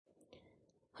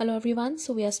Hello everyone,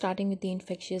 so we are starting with the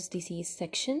infectious disease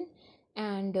section,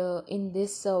 and in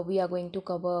this we are going to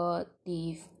cover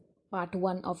the part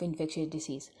 1 of infectious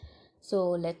disease. So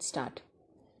let's start.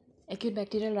 Acute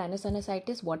bacterial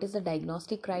rhinosinusitis. What is the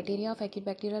diagnostic criteria of acute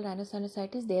bacterial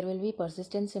rhinosinusitis? There will be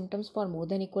persistent symptoms for more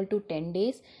than equal to 10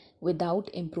 days without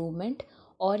improvement,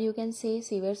 or you can say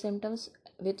severe symptoms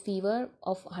with fever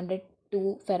of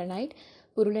 102 Fahrenheit,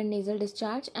 purulent nasal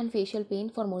discharge and facial pain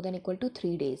for more than equal to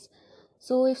 3 days.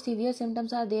 So if severe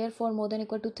symptoms are there for more than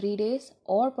equal to 3 days,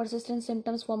 or persistent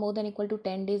symptoms for more than equal to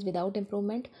 10 days without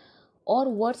improvement, or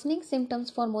worsening symptoms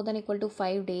for more than equal to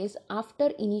 5 days after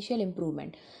initial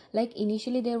improvement, like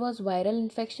initially there was viral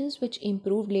infections which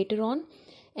improved later on,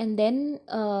 and then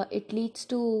it leads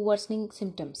to worsening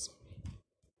symptoms.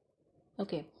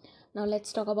 Okay, now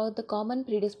let's talk about the common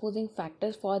predisposing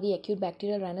factors for the acute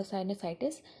bacterial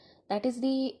rhinosinusitis, that is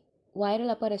the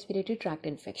viral upper respiratory tract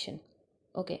infection.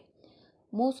 Okay,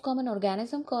 most common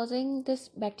organism causing this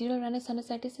bacterial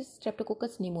rhinosinusitis is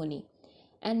Streptococcus pneumoniae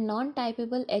and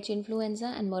non-typable H.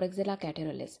 influenza and Moraxella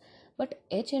catarrhalis. But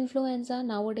H. influenza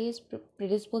nowadays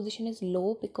predisposition is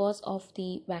low because of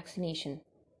the vaccination.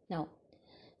 Now,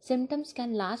 symptoms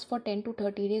can last for 10 to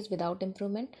 30 days without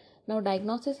improvement. Now,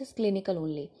 diagnosis is clinical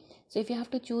only. So, if you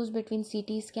have to choose between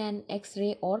CT scan, X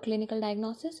ray, or clinical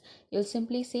diagnosis, you'll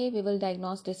simply say we will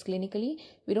diagnose this clinically.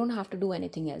 We don't have to do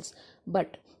anything else.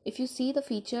 But if you see the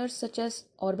features such as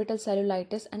orbital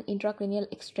cellulitis and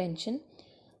intracranial extension,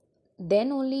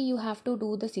 then only you have to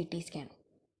do the CT scan.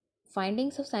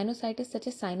 Findings of sinusitis such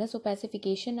as sinus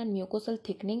opacification and mucosal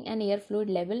thickening and air fluid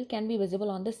level can be visible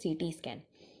on the CT scan.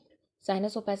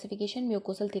 Sinus opacification,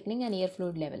 mucosal thickening and air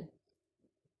fluid level.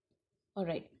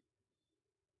 Alright.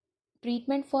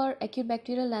 Treatment for acute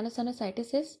bacterial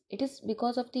rhinosinusitis is, it is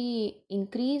because of the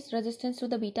increased resistance to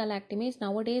the beta lactamase.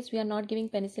 Nowadays we are not giving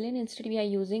penicillin, instead we are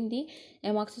using the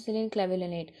amoxicillin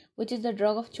clavulanate, which is the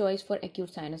drug of choice for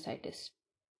acute sinusitis.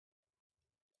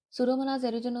 Pseudomonas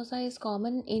aeruginosa is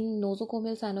common in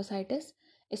nosocomial sinusitis,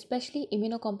 especially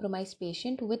immunocompromised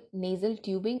patient with nasal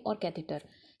tubing or catheter.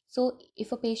 So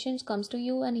if a patient comes to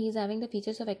you and he is having the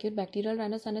features of acute bacterial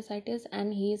rhinosinusitis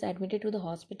and he is admitted to the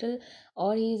hospital,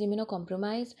 or he is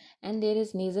immunocompromised and there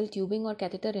is nasal tubing or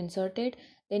catheter inserted,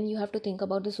 then you have to think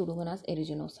about the Pseudomonas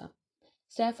aeruginosa.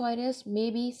 Staph aureus may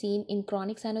be seen in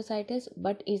chronic sinusitis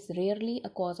but is rarely a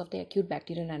cause of the acute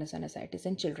bacterial rhinosinusitis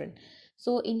in children.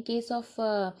 So in case of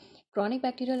chronic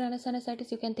bacterial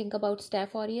rhinosinusitis, you can think about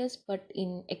Staph aureus, but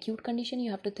in acute condition, you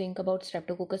have to think about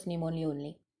Streptococcus pneumoniae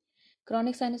only.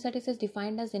 Chronic sinusitis is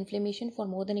defined as inflammation for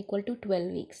more than equal to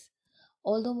 12 weeks.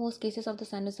 Although most cases of the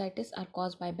sinusitis are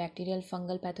caused by bacterial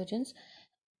fungal pathogens,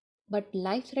 but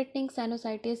life-threatening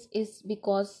sinusitis is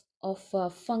because of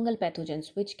fungal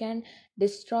pathogens which can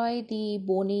destroy the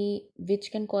bony,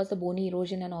 which can cause the bony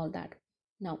erosion and all that.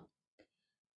 Now,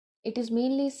 it is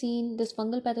mainly seen, this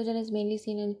fungal pathogen is mainly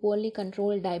seen in poorly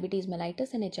controlled diabetes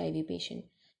mellitus and HIV patient.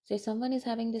 So if someone is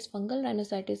having this fungal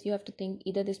rhinosinusitis, you have to think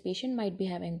either this patient might be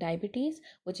having diabetes,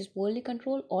 which is poorly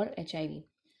controlled, or HIV.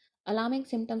 Alarming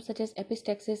symptoms such as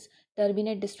epistaxis,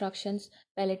 turbinate destructions,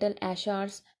 palatal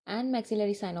ashars, and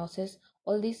maxillary cyanosis,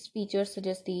 all these features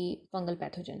suggest the fungal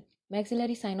pathogen.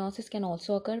 Maxillary cyanosis can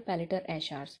also occur, palatal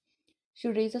ashars.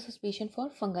 Should raise a suspicion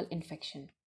for fungal infection.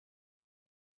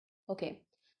 Okay,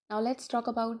 now let's talk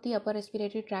about the upper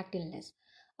respiratory tract illness.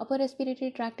 Upper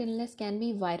respiratory tract illness can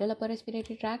be viral upper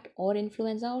respiratory tract or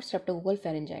influenza or streptococcal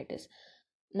pharyngitis.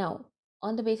 Now,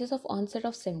 on the basis of onset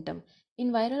of symptom,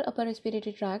 in viral upper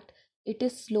respiratory tract, it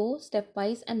is slow,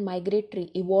 stepwise and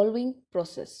migratory, evolving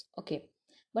process. Okay,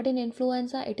 but in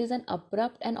influenza, it is an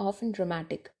abrupt and often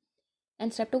dramatic.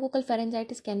 And streptococcal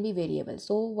pharyngitis can be variable.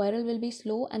 So viral will be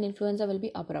slow and influenza will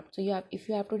be abrupt. So if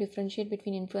you have to differentiate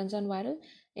between influenza and viral,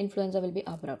 influenza will be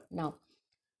abrupt. Now,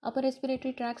 upper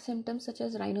respiratory tract symptoms such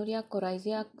as rhinorrhea,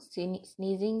 coryza,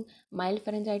 sneezing, mild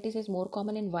pharyngitis is more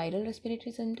common in viral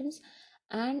respiratory symptoms,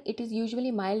 and it is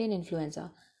usually mild in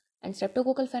influenza. And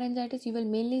streptococcal pharyngitis, you will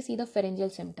mainly see the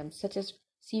pharyngeal symptoms such as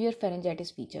severe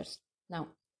pharyngitis features. Now,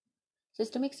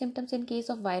 systemic symptoms in case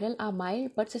of viral are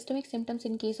mild, but systemic symptoms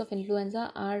in case of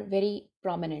influenza are very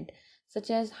prominent,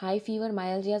 such as high fever,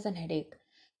 myalgias, and headache.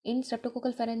 In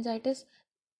streptococcal pharyngitis,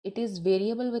 it is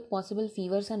variable with possible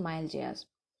fevers and myalgias.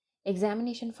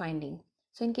 Examination finding.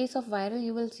 So in case of viral,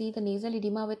 you will see the nasal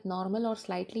edema with normal or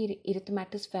slightly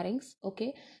erythematous pharynx.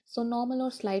 Okay, so normal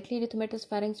or slightly erythematous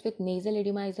pharynx with nasal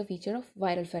edema is a feature of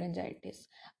viral pharyngitis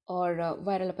or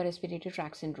viral upper respiratory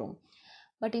tract syndrome.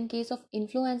 But in case of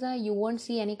influenza, you won't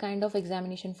see any kind of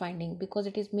examination finding because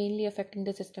it is mainly affecting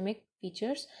the systemic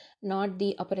features, not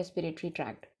the upper respiratory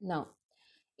tract. Now,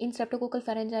 In streptococcal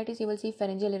pharyngitis, you will see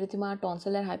pharyngeal erythema,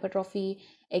 tonsillar hypertrophy,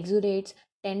 exudates,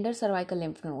 tender cervical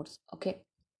lymph nodes. Okay,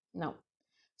 now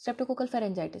streptococcal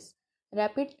pharyngitis.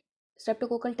 Rapid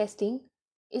streptococcal testing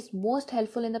is most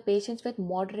helpful in the patients with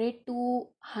moderate to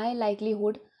high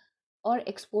likelihood or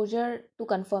exposure to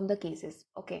confirm the cases.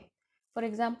 Okay. For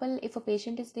example, if a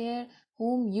patient is there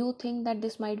whom you think that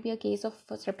this might be a case of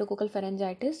streptococcal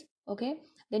pharyngitis, okay,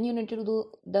 then you need to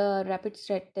do the rapid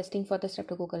testing for the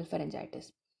streptococcal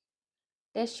pharyngitis.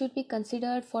 Test should be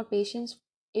considered for patients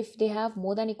if they have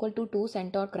more than equal to 2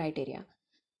 Centaur criteria.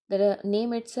 The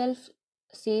name itself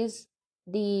says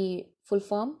the full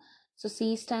form. So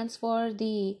C stands for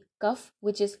the cough,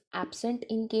 which is absent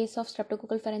in case of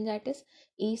streptococcal pharyngitis.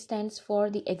 E stands for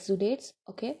the exudates.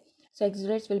 Okay, so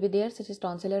exudates will be there, such as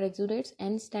tonsillar exudates.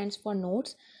 N stands for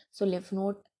nodes, so lymph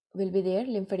node will be there,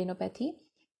 lymphadenopathy.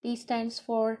 T stands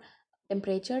for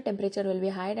temperature will be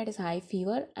high, that is high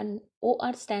fever. And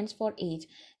OR stands for age.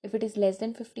 If it is less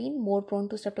than 15, more prone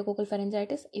to streptococcal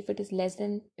pharyngitis. If it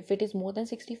is more than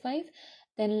 65,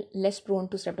 then less prone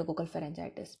to streptococcal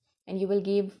pharyngitis. And you will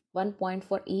give 1 point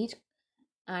for each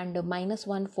and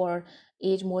 -1 for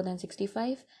age more than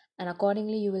 65, and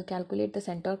accordingly you will calculate the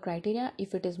Centaur criteria.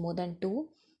 If it is more than 2,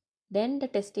 then the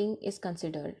testing is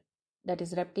considered, that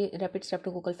is rapid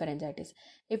streptococcal pharyngitis.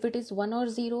 If it is 1 or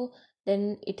 0,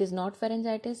 then it is not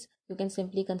pharyngitis. You can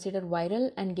simply consider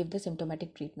viral and give the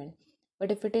symptomatic treatment.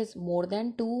 But if it is more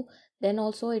than 2, then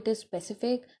also it is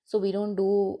specific, so we don't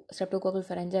do streptococcal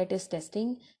pharyngitis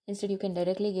testing. Instead, you can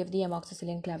directly give the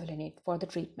amoxicillin clavulanate for the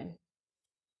treatment.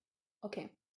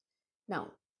 Okay, now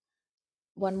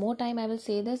one more time I will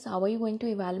say this: how are you going to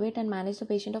evaluate and manage the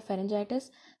patient of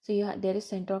pharyngitis? So there is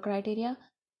Centaur criteria.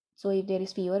 So if there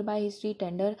is fever by history,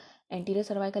 tender anterior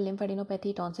cervical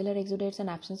lymphadenopathy, tonsillar exudates, and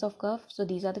absence of cough, so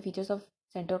these are the features of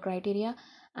Centaur criteria.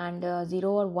 And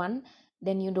 0 or 1,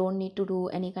 then you don't need to do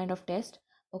any kind of test.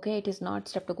 Okay, it is not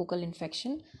streptococcal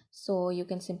infection, so you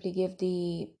can simply give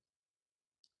the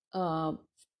uh,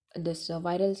 this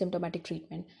viral symptomatic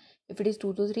treatment. If it is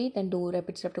 2 to 3, then do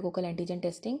rapid streptococcal antigen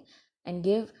testing and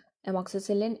give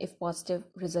amoxicillin if positive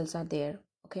results are there.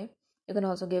 Okay, you can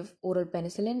also give oral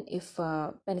penicillin if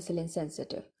penicillin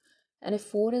sensitive. And if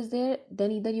 4 is there,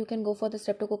 then either you can go for the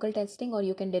streptococcal testing or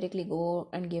you can directly go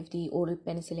and give the oral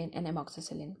penicillin and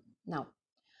amoxicillin. Now,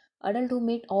 adults who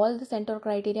meet all the Centaur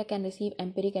criteria can receive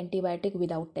empiric antibiotic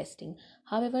without testing.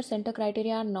 However, Centaur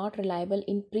criteria are not reliable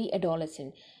in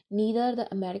pre-adolescent. Neither the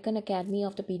American Academy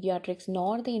of the Pediatrics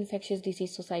nor the Infectious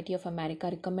Disease Society of America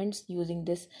recommends using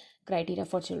this criteria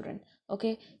for children.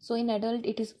 Okay, so in adult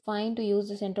it is fine to use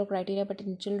the Centaur criteria, but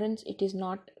in children it is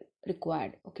not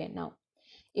required. Okay, now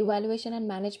evaluation and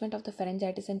management of the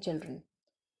pharyngitis in children.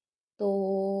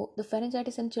 So the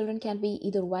pharyngitis in children can be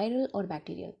either viral or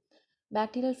bacterial.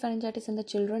 Bacterial pharyngitis in the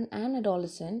children and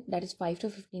adolescent, that is 5 to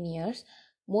 15 years,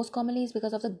 most commonly is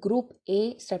because of the group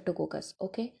A streptococcus.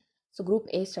 Okay, so group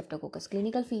A streptococcus.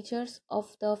 Clinical features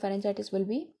of the pharyngitis will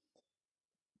be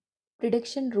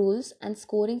prediction rules and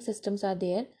scoring systems are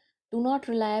there. Do not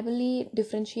reliably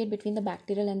differentiate between the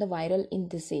bacterial and the viral in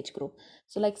this age group.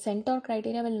 So, like Centaur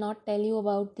criteria will not tell you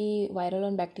about the viral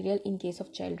and bacterial in case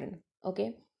of children.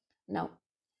 Okay, now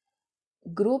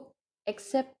group,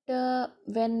 except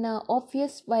when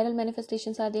obvious viral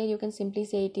manifestations are there, you can simply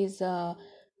say it is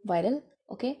viral.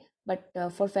 Okay, but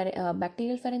for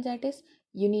bacterial pharyngitis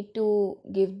you need to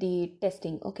give the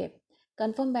testing. Okay,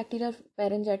 confirm bacterial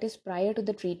pharyngitis prior to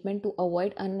the treatment to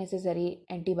avoid unnecessary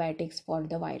antibiotics for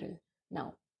the viral.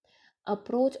 Now,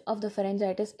 approach of the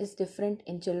pharyngitis is different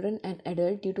in children and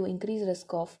adults due to increased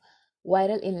risk of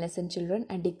viral illness in children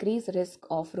and decreased risk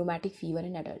of rheumatic fever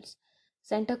in adults.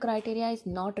 Center criteria is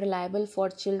not reliable for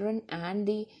children and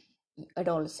the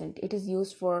adolescent. It is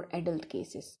used for adult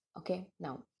cases. Okay,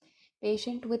 now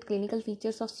patient with clinical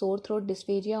features of sore throat,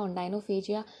 dysphagia,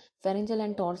 ondinophagia, pharyngeal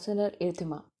and tonsillar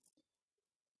erythema.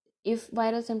 If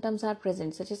viral symptoms are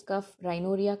present, such as cough,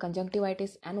 rhinorrhea,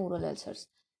 conjunctivitis, and oral ulcers,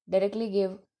 directly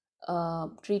give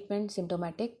treatment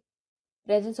symptomatic.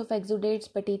 Presence of exudates,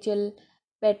 petechial,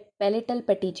 palatal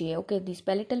petechiae. Okay, these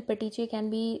palatal petechiae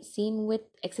can be seen with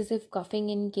excessive coughing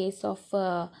in case of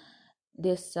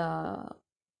this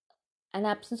an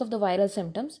absence of the viral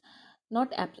symptoms,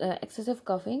 not excessive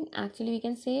coughing. Actually, we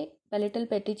can say palatal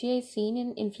petechiae is seen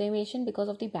in inflammation because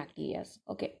of the bacteria.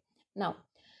 Okay, now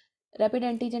rapid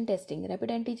antigen testing. Rapid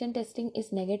antigen testing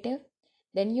is negative,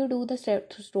 then you do the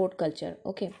throat culture.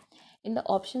 Okay, in the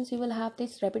options you will have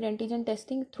this rapid antigen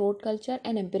testing, throat culture,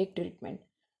 and empiric treatment.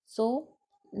 So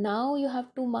now you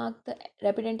have to mark the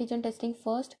rapid antigen testing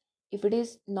first. If it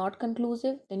is not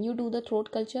conclusive, then you do the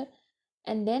throat culture,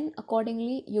 and then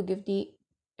accordingly you give the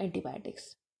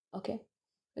antibiotics. Okay,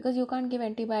 because you can't give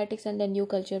antibiotics and then you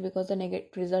culture, because the negative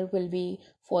result will be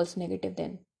false negative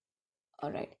then.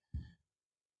 All right.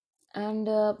 And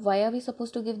why are we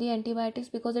supposed to give the antibiotics?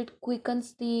 Because it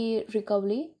quickens the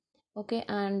recovery, okay,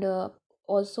 and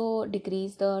also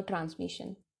decrease the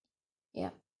transmission.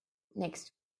 Yeah.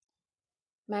 Next,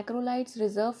 macrolides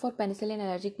reserved for penicillin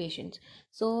allergic patients.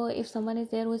 So if someone is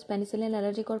there who is penicillin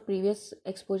allergic or previous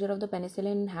exposure of the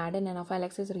penicillin had an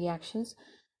anaphylaxis reactions,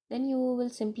 then you will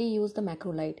simply use the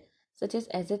macrolide such as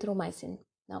azithromycin.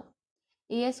 Now,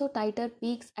 ASO titer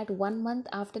peaks at 1 month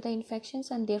after the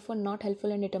infections and therefore not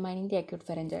helpful in determining the acute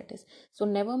pharyngitis. So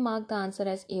never mark the answer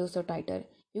as ASO titer.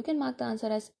 You can mark the answer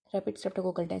as rapid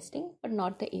streptococcal testing, but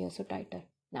not the ASO titer.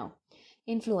 Now,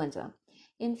 influenza.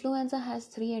 Influenza has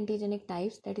three antigenic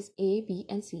types, that is A, B,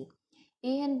 and C.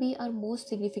 A and B are most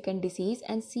significant disease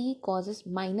and C causes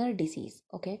minor disease.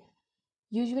 Okay,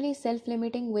 usually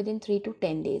self-limiting within 3 to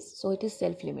 10 days. So it is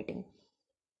self-limiting.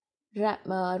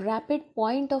 Rapid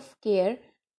point of care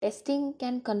testing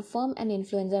can confirm an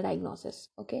influenza diagnosis.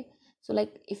 Okay, so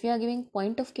like if you are giving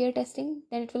point of care testing,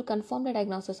 then it will confirm the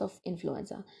diagnosis of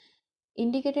influenza.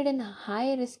 Indicated in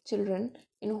high risk children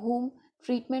in whom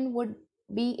treatment would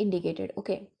be indicated.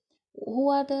 Okay, who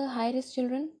are the high risk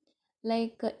children?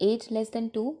 Like age less than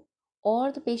 2,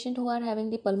 or the patient who are having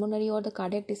the pulmonary or the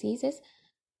cardiac diseases,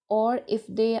 or if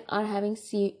they are having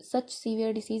such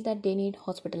severe disease that they need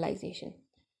hospitalization.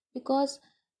 Because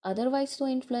otherwise so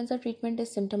influenza treatment is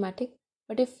symptomatic,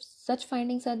 but if such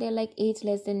findings are there like age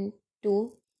less than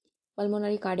 2,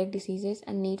 pulmonary cardiac diseases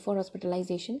and need for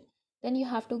hospitalization, then you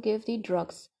have to give the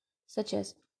drugs such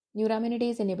as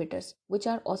neuraminidase inhibitors, which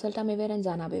are oseltamivir and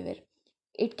zanamivir.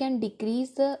 It can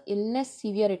decrease the illness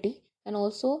severity and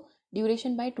also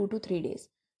duration by 2 to 3 days.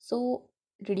 So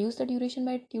reduce the duration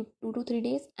by 2 to 3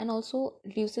 days and also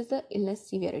reduces the illness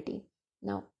severity.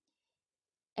 Now,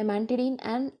 amantadine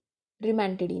and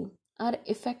rimantadine are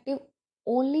effective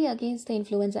only against the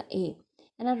influenza A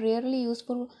and are rarely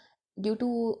useful due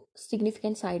to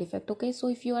significant side effect. Okay, so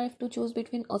if you have to choose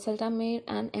between oseltamivir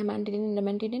and amantadine and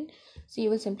rimantadine, so you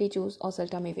will simply choose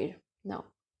oseltamivir. Now,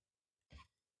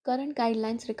 current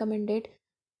guidelines recommended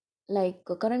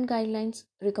current guidelines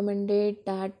recommended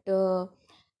that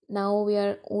now we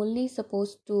are only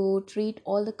supposed to treat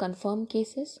all the confirmed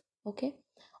cases, okay,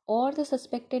 or the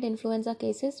suspected influenza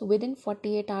cases within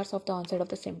 48 hours of the onset of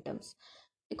the symptoms,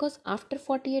 because after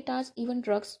 48 hours even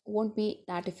drugs won't be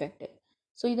that effective.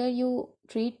 So either you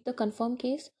treat the confirmed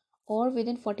case or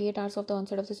within 48 hours of the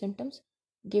onset of the symptoms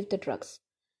give the drugs.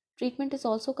 Treatment is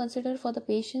also considered for the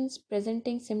patients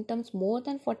presenting symptoms more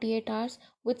than 48 hours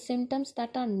with symptoms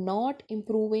that are not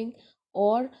improving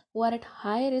or who are at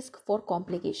high risk for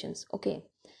complications. Okay,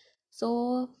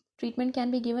 so treatment can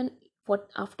be given for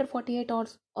after 48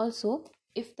 hours also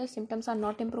if the symptoms are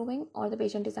not improving or the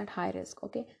patient is at high risk.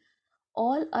 Okay,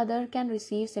 all other can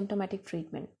receive symptomatic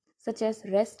treatment such as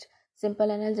rest, simple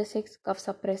analgesics, cough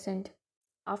suppressant.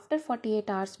 After 48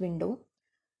 hours window,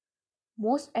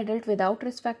 most adult without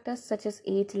risk factors such as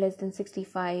age less than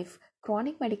 65,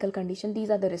 chronic medical condition,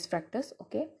 these are the risk factors.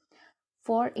 Okay,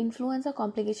 for influenza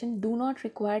complication do not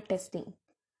require testing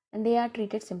and they are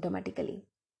treated symptomatically.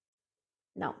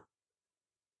 Now,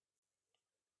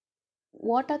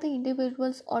 what are the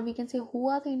individuals, or we can say who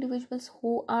are the individuals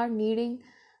who are needing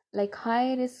like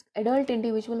high risk adult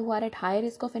individual who are at high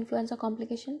risk of influenza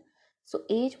complication? So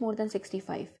age more than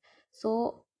 65.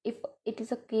 So if it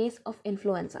is a case of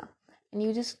influenza and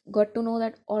you just got to know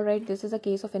that all right, this is a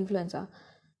case of influenza,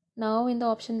 now in the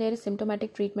option there is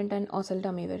symptomatic treatment and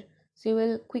oseltamivir. So you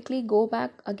will quickly go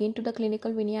back again to the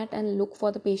clinical vignette and look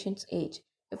for the patient's age.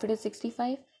 If it is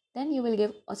 65, then you will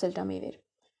give oseltamivir.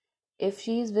 If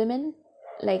she is women,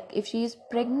 like if she is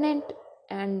pregnant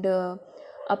and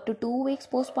up to 2 weeks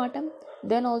postpartum,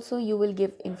 then also you will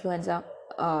give influenza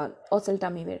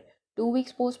oseltamivir. 2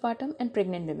 weeks postpartum and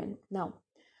pregnant women. Now,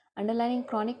 underlying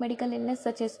chronic medical illness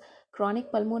such as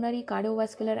chronic pulmonary,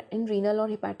 cardiovascular and renal or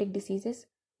hepatic diseases.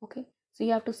 Okay, so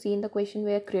you have to see in the question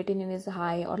where creatinine is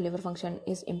high or liver function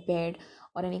is impaired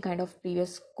or any kind of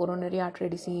previous coronary artery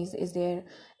disease is there,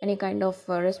 any kind of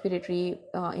respiratory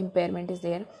impairment is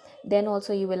there, then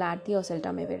also you will add the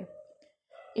oseltamivir.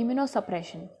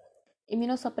 Immunosuppression.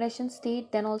 Immunosuppression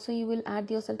state, then also you will add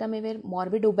the oseltamivir.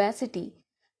 Morbid obesity,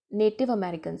 Native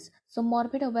Americans. So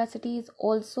morbid obesity is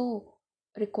also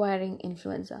requiring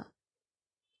influenza.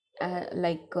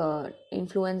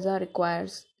 Influenza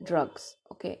requires drugs.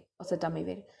 Okay,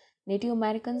 oseltamivir. Native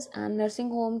Americans and nursing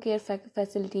home care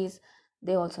facilities,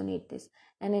 they also need this.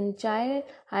 And in child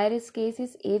high risk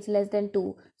cases, age less than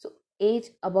 2. So age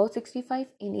above 65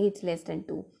 in age less than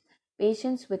 2.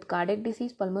 Patients with cardiac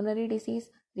disease, pulmonary disease,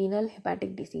 renal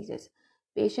hepatic diseases,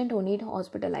 patient who need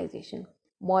hospitalization,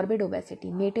 morbid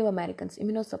obesity, Native Americans,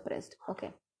 immunosuppressed.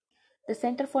 Okay. The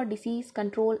Center for Disease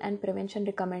Control and Prevention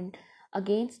recommends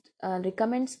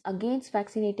against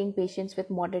vaccinating patients with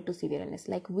moderate to severe illness.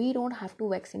 Like, we don't have to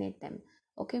vaccinate them.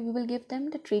 Okay, we will give them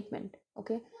the treatment.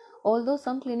 Okay, although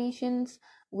some clinicians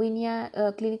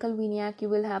clinical veniac, you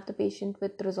will have the patient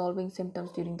with resolving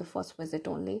symptoms during the first visit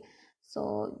only.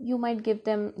 So you might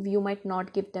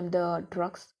not give them the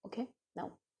drugs. Okay,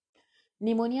 now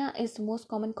pneumonia is the most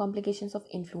common complications of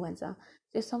influenza.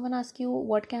 So if someone asks you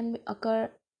what can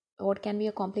be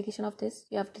a complication of this,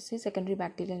 you have to say secondary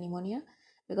bacterial pneumonia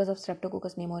because of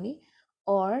Streptococcus pneumoniae,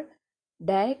 or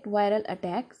direct viral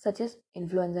attack such as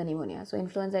influenza pneumonia. So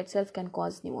influenza itself can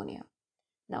cause pneumonia.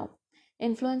 Now,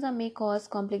 influenza may cause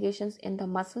complications in the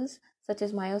muscles such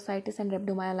as myositis and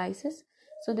rhabdomyolysis.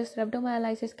 So this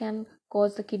rhabdomyolysis can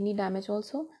cause the kidney damage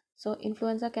also. So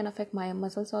influenza can affect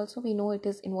muscles also. We know it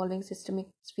is involving systemic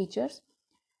features.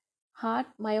 Heart,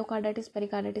 myocarditis,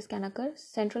 pericarditis can occur.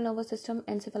 Central nervous system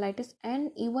encephalitis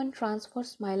and even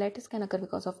transverse myelitis can occur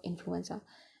because of influenza.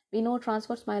 We know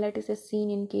transverse myelitis is seen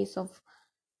in case of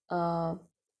uh,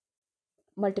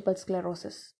 multiple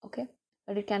sclerosis. Okay,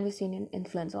 but it can be seen in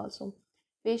influenza also.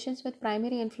 Patients with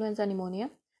primary influenza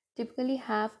pneumonia typically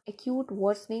have acute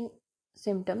worsening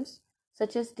symptoms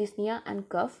such as dyspnea and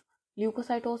cough,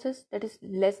 leukocytosis that is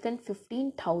less than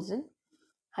 15,000,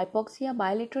 hypoxia,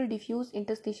 bilateral diffuse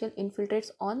interstitial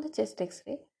infiltrates on the chest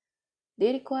x-ray.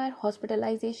 They require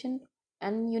hospitalization,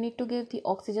 and you need to give the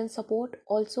oxygen support,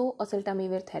 also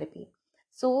oseltamivir therapy.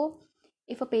 So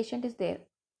if a patient is there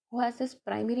who has this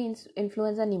primary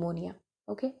influenza pneumonia,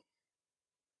 okay,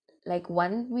 like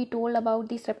one we told about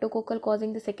the streptococcal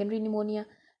causing the secondary pneumonia,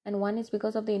 and one is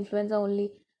because of the influenza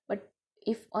only. But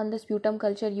if on the sputum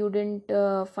culture you didn't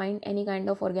find any kind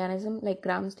of organism, like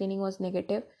gram staining was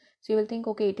negative, so you will think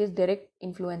okay, it is direct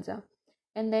influenza,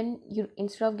 and then you,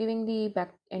 instead of giving the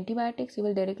antibiotics, you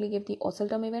will directly give the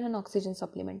oseltamivir and oxygen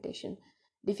supplementation.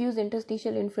 Diffuse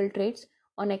interstitial infiltrates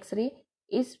on x-ray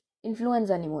is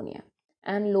influenza pneumonia,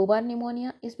 and lobar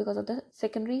pneumonia is because of the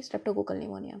secondary streptococcal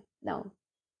pneumonia. Now,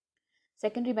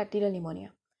 secondary bacterial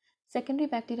pneumonia. Secondary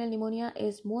bacterial pneumonia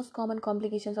is most common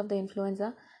complications of the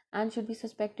influenza and should be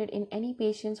suspected in any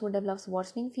patients who develops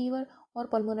worsening fever or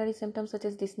pulmonary symptoms such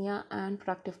as dyspnea and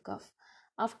productive cough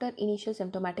after initial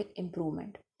symptomatic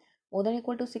improvement. More than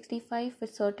equal to 65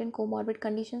 with certain comorbid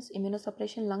conditions,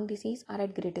 immunosuppression, lung disease are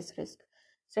at greatest risk.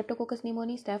 Streptococcus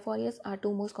pneumoniae, Staph aureus are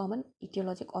two most common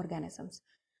etiologic organisms.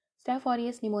 Staph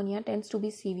aureus pneumonia tends to be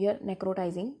severe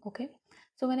necrotizing. Okay,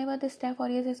 so whenever the Staph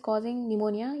aureus is causing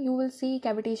pneumonia, you will see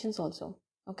cavitations also.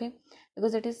 Okay,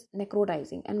 because it is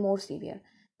necrotizing and more severe.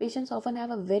 Patients often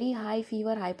have a very high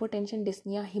fever, hypotension,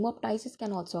 dyspnea, hemoptysis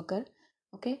can also occur.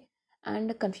 Okay,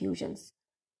 and confusions.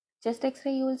 Chest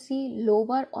X-ray, you will see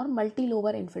lobar or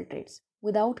multilobar infiltrates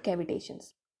without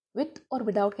cavitations, with or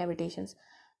without cavitations.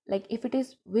 Like if it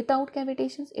is without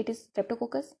cavitations, it is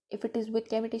Streptococcus. If it is with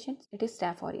cavitations, it is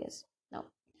Staph aureus. Now,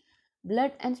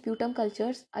 blood and sputum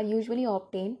cultures are usually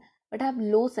obtained but have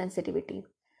low sensitivity,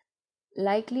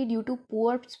 likely due to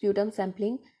poor sputum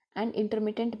sampling and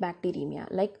intermittent bacteremia.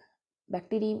 Like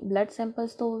blood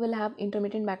samples though will have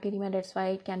intermittent bacteremia, that's why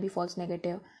it can be false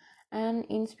negative. And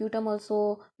in sputum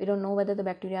also, we don't know whether the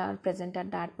bacteria are present at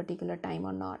that particular time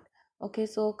or not. Okay,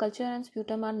 so culture and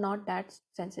sputum are not that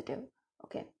sensitive.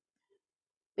 Okay,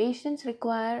 patients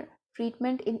require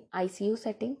treatment in ICU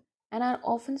setting and are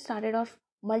often started off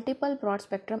multiple broad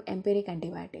spectrum empiric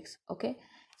antibiotics. Okay,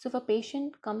 so if a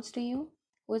patient comes to you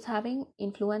who is having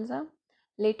influenza,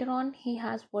 later on he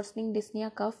has worsening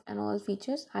dyspnea, cough, and all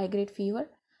features, high grade fever.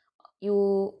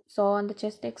 You saw on the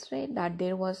chest x-ray that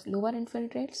there was lower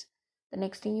infiltrates. The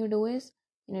next thing you do is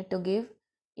you need to give,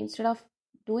 instead of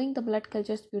doing the blood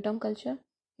culture, sputum culture,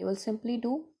 you will simply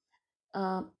do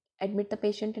uh, admit the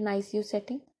patient in ICU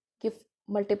setting, give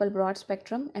multiple broad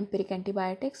spectrum empiric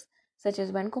antibiotics such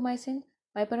as vancomycin,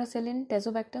 piperacillin,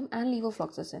 tazobactam, and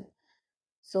levofloxacin.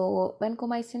 So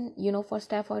vancomycin, for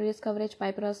Staph aureus coverage,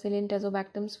 piperacillin,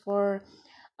 tazobactams for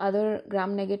other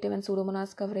gram negative and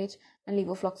pseudomonas coverage, and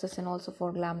levofloxacin also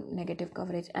for gram negative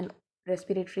coverage and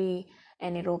respiratory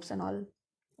anaerobes and all.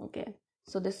 Okay,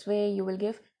 so this way you will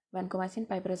give vancomycin,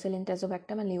 piperacillin,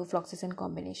 tazobactam, and levofloxacin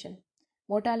combination.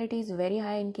 Mortality is very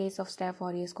high in case of Staph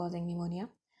aureus causing pneumonia.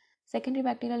 Secondary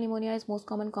bacterial pneumonia is most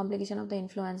common complication of the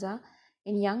influenza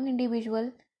in young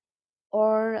individual,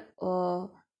 or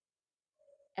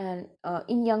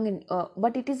in young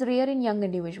but it is rare in young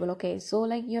individual. Okay, so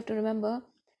like you have to remember,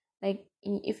 like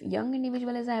if young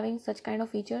individual is having such kind of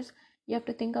features, you have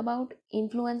to think about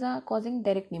influenza causing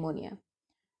direct pneumonia.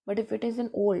 But if it is an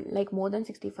old, like more than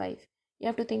 65, you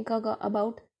have to think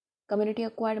about community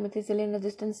acquired methicillin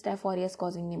resistant staph aureus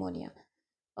causing pneumonia.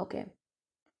 Okay.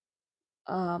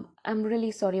 I'm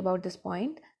really sorry about this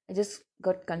point. I just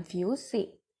got confused.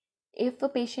 See, if a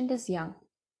patient is young,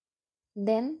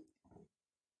 then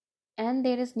and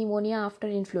there is pneumonia after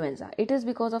influenza, it is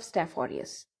because of staph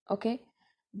aureus. Okay.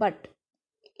 But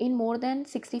in more than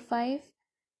 65,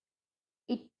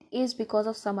 it is because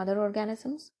of some other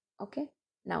organisms. Okay.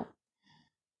 Now,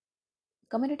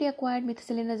 community acquired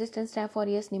methicillin resistant staph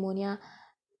aureus pneumonia,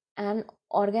 an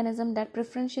organism that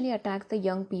preferentially attacks the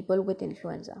young people with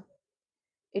influenza.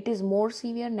 It is more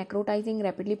severe, necrotizing,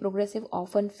 rapidly progressive,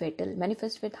 often fatal,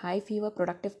 manifests with high fever,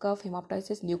 productive cough,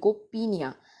 hemoptysis,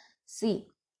 leukopenia. See,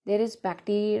 there is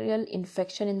bacterial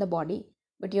infection in the body,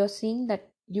 but you're seeing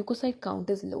that leukocyte count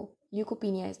is low.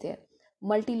 Leukopenia is there.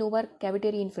 Multilobar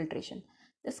cavitary infiltration.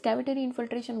 This cavitary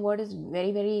infiltration word is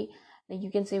very, very, you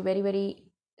can say, very, very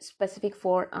specific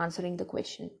for answering the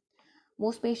question.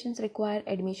 Most patients require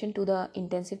admission to the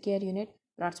intensive care unit,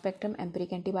 broad spectrum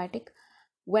empiric antibiotic,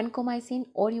 vancomycin,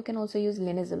 or you can also use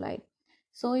linezolide.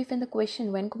 So if in the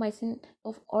question vancomycin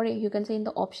or you can say in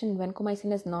the option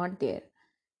vancomycin is not there,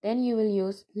 then you will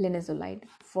use linezolide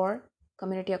for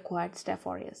community acquired staph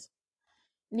aureus.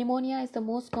 Pneumonia is the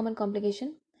most common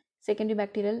complication, secondary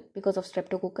bacterial because of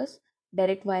streptococcus,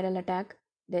 direct viral attack,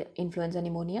 the influenza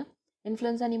pneumonia,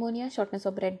 shortness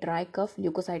of breath, dry cough,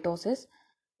 leukocytosis.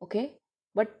 Okay,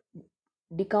 but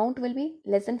the count will be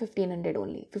less than 1500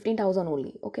 only, 15,000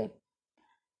 only. Okay,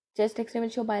 chest x-ray will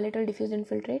show bilateral diffuse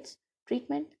infiltrates.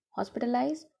 Treatment: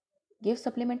 hospitalize, give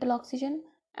supplemental oxygen,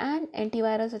 and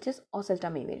antivirals such as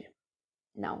oseltamivir.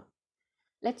 Now,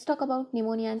 let's talk about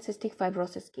pneumonia and cystic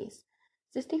fibrosis case.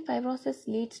 Cystic fibrosis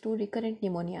leads to recurrent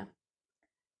pneumonia,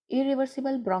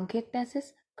 irreversible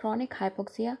bronchiectasis, chronic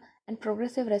hypoxia, and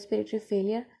progressive respiratory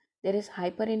failure. There is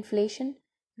hyperinflation,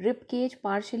 rib cage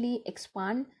partially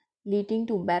expand, leading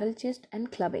to barrel chest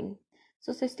and clubbing.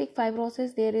 So, cystic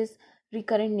fibrosis, there is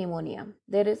recurrent pneumonia,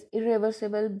 there is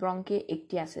irreversible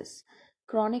bronchiectasis,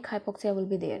 chronic hypoxia will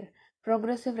be there,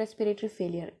 progressive respiratory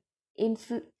failure,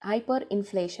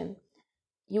 hyperinflation.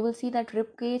 You will see that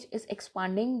rib cage is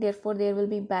expanding, therefore, there will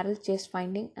be barrel chest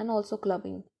finding and also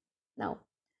clubbing. Now,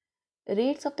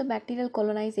 rates of the bacterial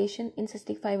colonization in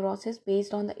cystic fibrosis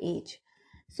based on the age.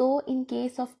 So, in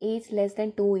case of age less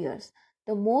than 2 years,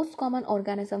 the most common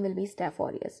organism will be Staph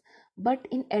aureus. But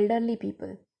in elderly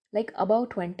people, like above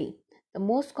 20, the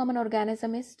most common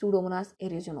organism is Pseudomonas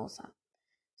aeruginosa.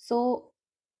 So,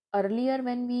 earlier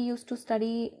when we used to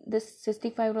study this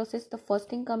cystic fibrosis, the first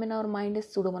thing come in our mind is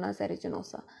Pseudomonas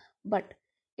aeruginosa. But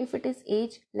if it is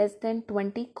age less than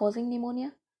 20 causing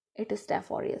pneumonia, it is Staph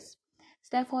aureus.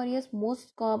 Staph aureus,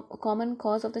 most common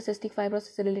cause of the cystic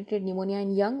fibrosis related pneumonia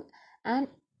in young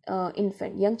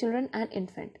children and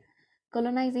infant.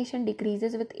 Colonization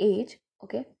decreases with age.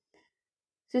 Okay,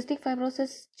 cystic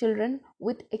fibrosis children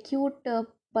with acute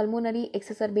pulmonary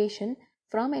exacerbation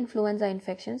from influenza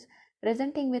infections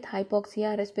presenting with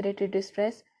hypoxia, respiratory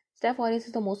distress. Staph aureus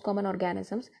is the most common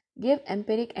organisms. Give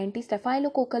empiric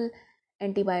anti-staphylococcal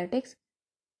antibiotics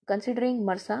considering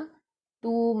MRSA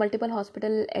to multiple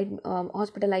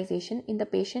hospitalization in the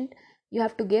patient. You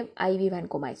have to give IV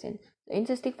vancomycin. In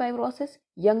cystic fibrosis,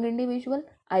 young individual,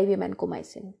 IV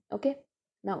vancomycin. Okay.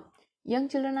 Now, young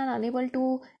children are unable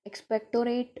to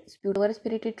expectorate sputum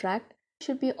respiratory tract.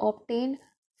 Should be obtained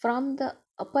from the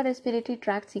upper respiratory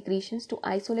tract secretions to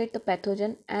isolate the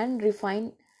pathogen and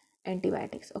refine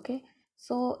antibiotics. Okay.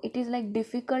 So it is like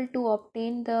difficult to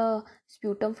obtain the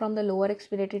sputum from the lower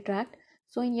respiratory tract.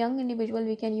 So in young individual,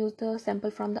 we can use the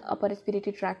sample from the upper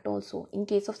respiratory tract also in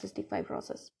case of cystic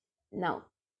fibrosis. Now,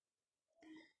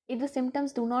 if the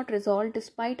symptoms do not resolve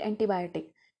despite antibiotic,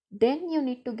 then you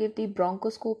need to give the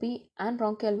bronchoscopy and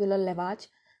bronchoalveolar lavage,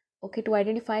 okay, to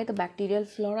identify the bacterial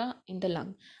flora in the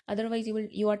lung. Otherwise,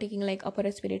 you are taking like upper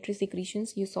respiratory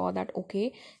secretions. You saw that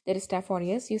okay, there is Staph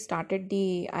aureus. You started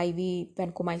the IV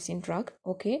vancomycin drug,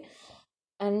 okay,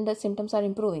 and the symptoms are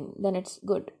improving. Then it's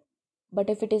good. But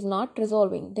if it is not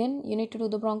resolving, then you need to do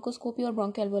the bronchoscopy or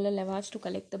bronchoalveolar lavage to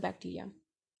collect the bacteria.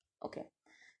 Okay.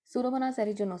 Pseudomonas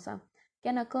aeruginosa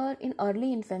can occur in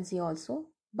early infancy also,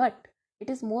 but it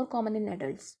is more common in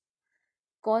adults.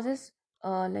 Causes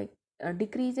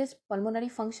decreases pulmonary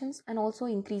functions and also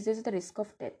increases the risk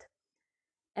of death.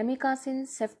 Amikacin,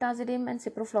 ceftazidime, and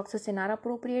ciprofloxacin are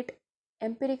appropriate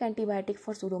empiric antibiotic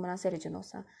for Pseudomonas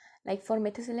aeruginosa. Like for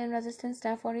methicillin-resistant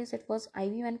Staph aureus, it was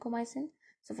IV vancomycin.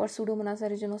 So for Pseudomonas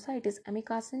aeruginosa, it is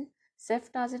amikacin,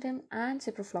 ceftazidime, and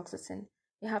ciprofloxacin.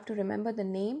 You have to remember the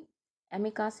name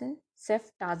amikacin,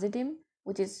 ceftazidime,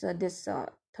 which is this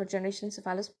third generation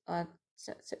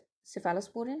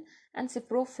cephalosporin, and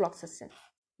ciprofloxacin.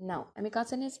 Now,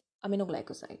 amikacin is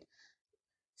aminoglycoside.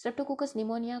 Streptococcus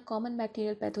pneumonia, common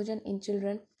bacterial pathogen in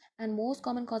children and most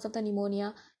common cause of the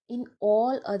pneumonia in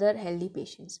all other healthy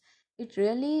patients. It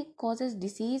really causes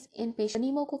disease in patients.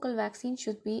 The pneumococcal vaccine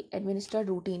should be administered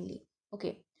routinely.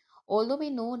 Okay. Although we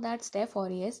know that Staph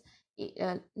aureus,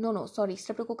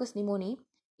 Streptococcus pneumoniae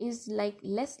is like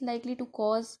less likely to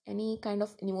cause any kind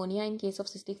of pneumonia in case of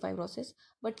cystic fibrosis,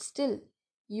 but still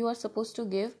you are supposed to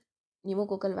give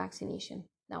pneumococcal vaccination.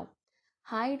 Now,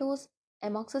 high dose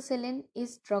amoxicillin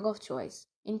is drug of choice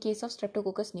in case of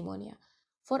streptococcus pneumonia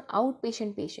for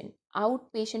outpatient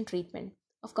treatment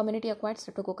of community acquired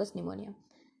streptococcus pneumonia.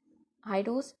 High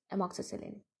dose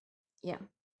amoxicillin. Yeah.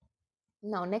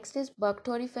 Now next is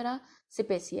Burkholderia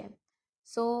cepaceae.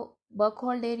 So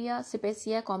Burkholderia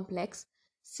cepaceae complex,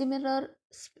 similar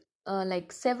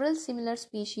like several similar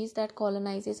species that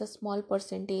colonizes a small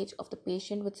percentage of the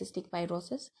patient with cystic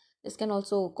fibrosis. This can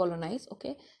also colonize.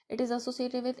 Okay, it is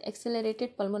associated with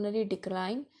accelerated pulmonary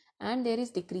decline and there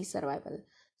is decreased survival.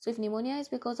 So if pneumonia is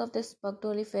because of this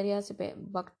Burkholderia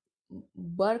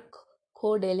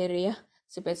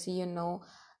cepaceae,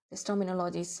 this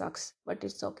terminology sucks, but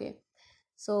it's okay.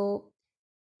 So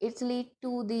it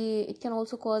can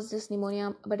also cause this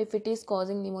pneumonia, but if it is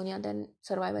causing pneumonia then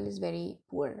survival is very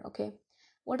poor. Okay,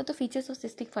 what are the features of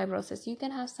cystic fibrosis? You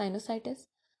can have sinusitis.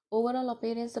 Overall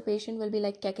appearance, the patient will be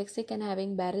like cachectic and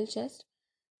having barrel chest.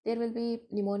 There will be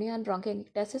pneumonia and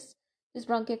bronchiectasis. This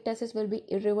bronchiectasis will be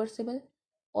irreversible.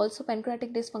 Also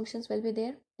pancreatic dysfunctions will be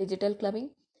there, digital clubbing.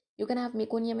 You can have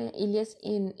meconium ileus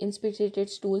in inspirited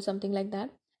stool, something like that,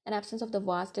 an absence of the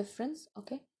vas deferens.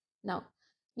 Okay, now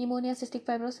pneumonia, cystic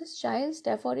fibrosis, child,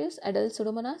 Staph aureus, adult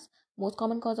Pseudomonas. Most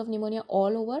common cause of pneumonia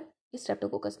all over is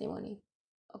Streptococcus pneumoniae.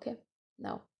 Okay,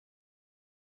 now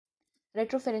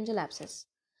retropharyngeal abscess.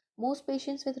 Most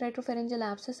patients with retropharyngeal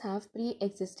abscess have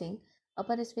pre-existing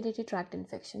upper respiratory tract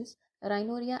infections,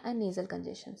 rhinorrhea, and nasal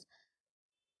congestions.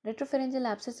 Retropharyngeal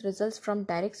abscess results from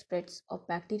direct spreads of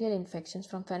bacterial infections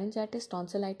from pharyngitis,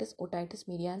 tonsillitis, otitis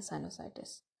media, and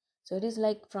sinusitis. So it is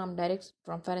like from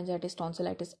pharyngitis,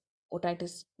 tonsillitis,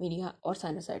 otitis media, or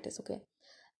sinusitis. Okay,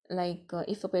 like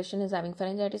if a patient is having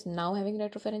pharyngitis now having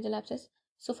retropharyngeal abscess,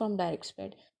 so from direct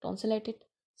spread, tonsillitis,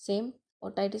 same,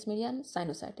 otitis media, and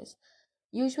sinusitis.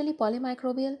 Usually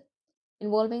polymicrobial,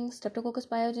 involving Streptococcus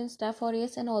pyogenes, Staph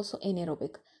aureus, and also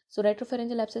anaerobic. So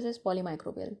retropharyngeal abscess is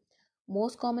polymicrobial.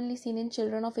 Most commonly seen in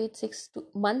children of age 6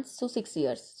 months to 6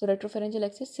 years. So retropharyngeal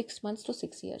abscess 6 months to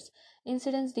 6 years.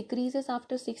 Incidence decreases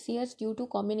after 6 years due to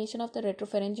combination of the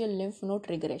retropharyngeal lymph node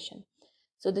regression.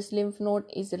 So this lymph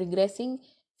node is regressing,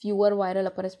 fewer viral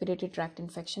upper respiratory tract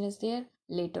infection is there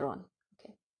later on.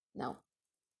 Okay. Now,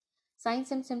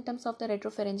 signs and symptoms of the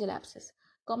retropharyngeal abscess.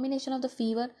 Combination of the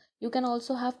fever. You can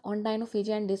also have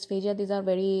ondinophagia and dysphagia. These are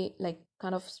very like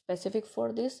kind of specific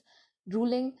for this.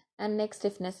 Drooling and neck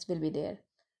stiffness will be there.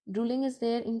 Drooling is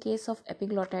there in case of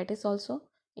epiglottitis also,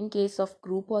 in case of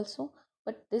group also.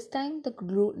 But this time the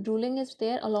drooling is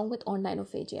there along with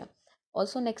ondinophagia.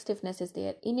 Also neck stiffness is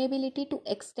there. Inability to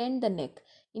extend the neck.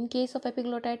 In case of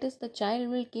epiglottitis, the child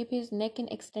will keep his neck in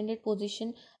extended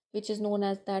position, which is known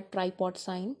as that tripod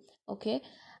sign. Okay,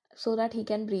 so that he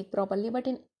can breathe properly, but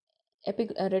in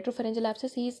retropharyngeal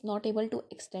abscess he is not able to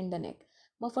extend the neck.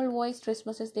 Muffled voice,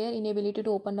 trismus is there, inability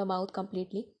to open the mouth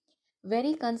completely.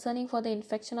 Very concerning for the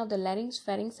infection of the larynx,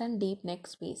 pharynx, and deep neck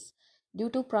space. Due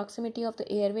to proximity of the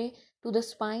airway to the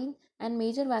spine and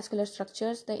major vascular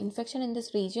structures, the infection in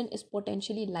this region is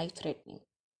potentially life threatening.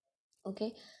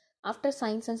 Okay, after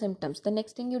signs and symptoms, the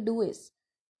next thing you do is,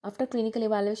 after clinical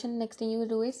evaluation, next thing you will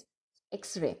do is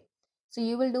x-ray. So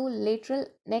you will do lateral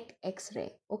neck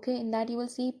x-ray. Okay, in that you will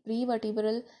see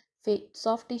prevertebral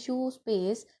soft tissue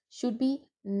space should be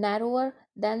narrower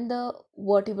than the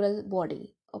vertebral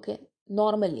body. Okay,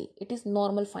 normally it is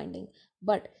normal finding,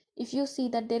 but if you see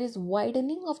that there is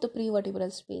widening of the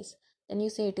prevertebral space, then you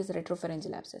say it is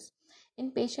retropharyngeal abscess.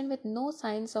 In patient with no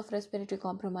signs of respiratory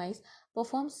compromise,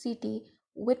 perform CT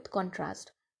with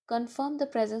contrast. Confirm the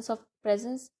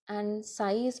presence and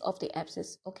size of the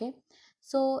abscess. Okay,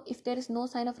 so if there is no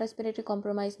sign of respiratory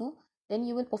compromise, no, then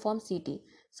you will perform CT.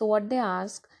 So what they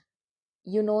ask,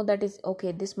 that is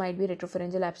okay, this might be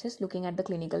retropharyngeal abscess looking at the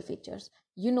clinical features.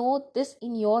 You know this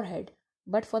in your head,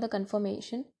 but for the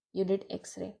confirmation you did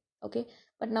x-ray. Okay,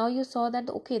 but now you saw that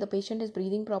okay, the patient is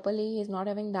breathing properly, he is not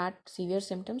having that severe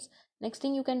symptoms. Next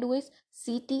thing you can do is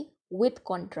CT with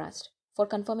contrast for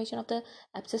confirmation of the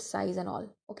abscess size and all.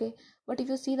 Okay, but if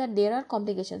you see that there are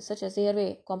complications such as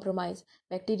airway compromise,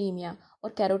 bacteremia, or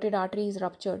carotid artery is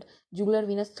ruptured, jugular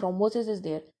venous thrombosis is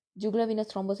there, Jugular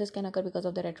venous thrombosis can occur because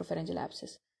of the retropharyngeal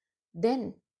abscess.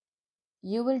 Then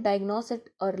you will diagnose it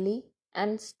early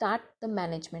and start the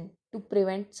management to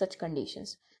prevent such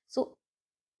conditions. So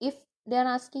if they are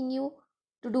asking you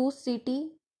to do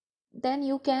CT, then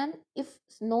you can, if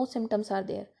no symptoms are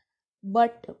there,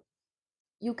 but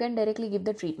you can directly give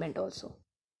the treatment also.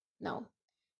 Now,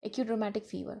 acute rheumatic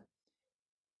fever.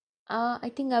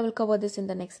 I think I will cover this in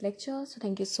the next lecture. So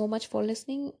thank you so much for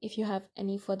listening. If you have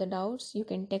any further doubts, you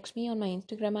can text me on my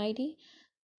Instagram ID.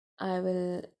 I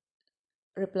will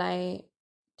reply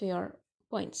to your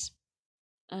points.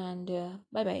 And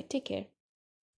bye bye. Take care.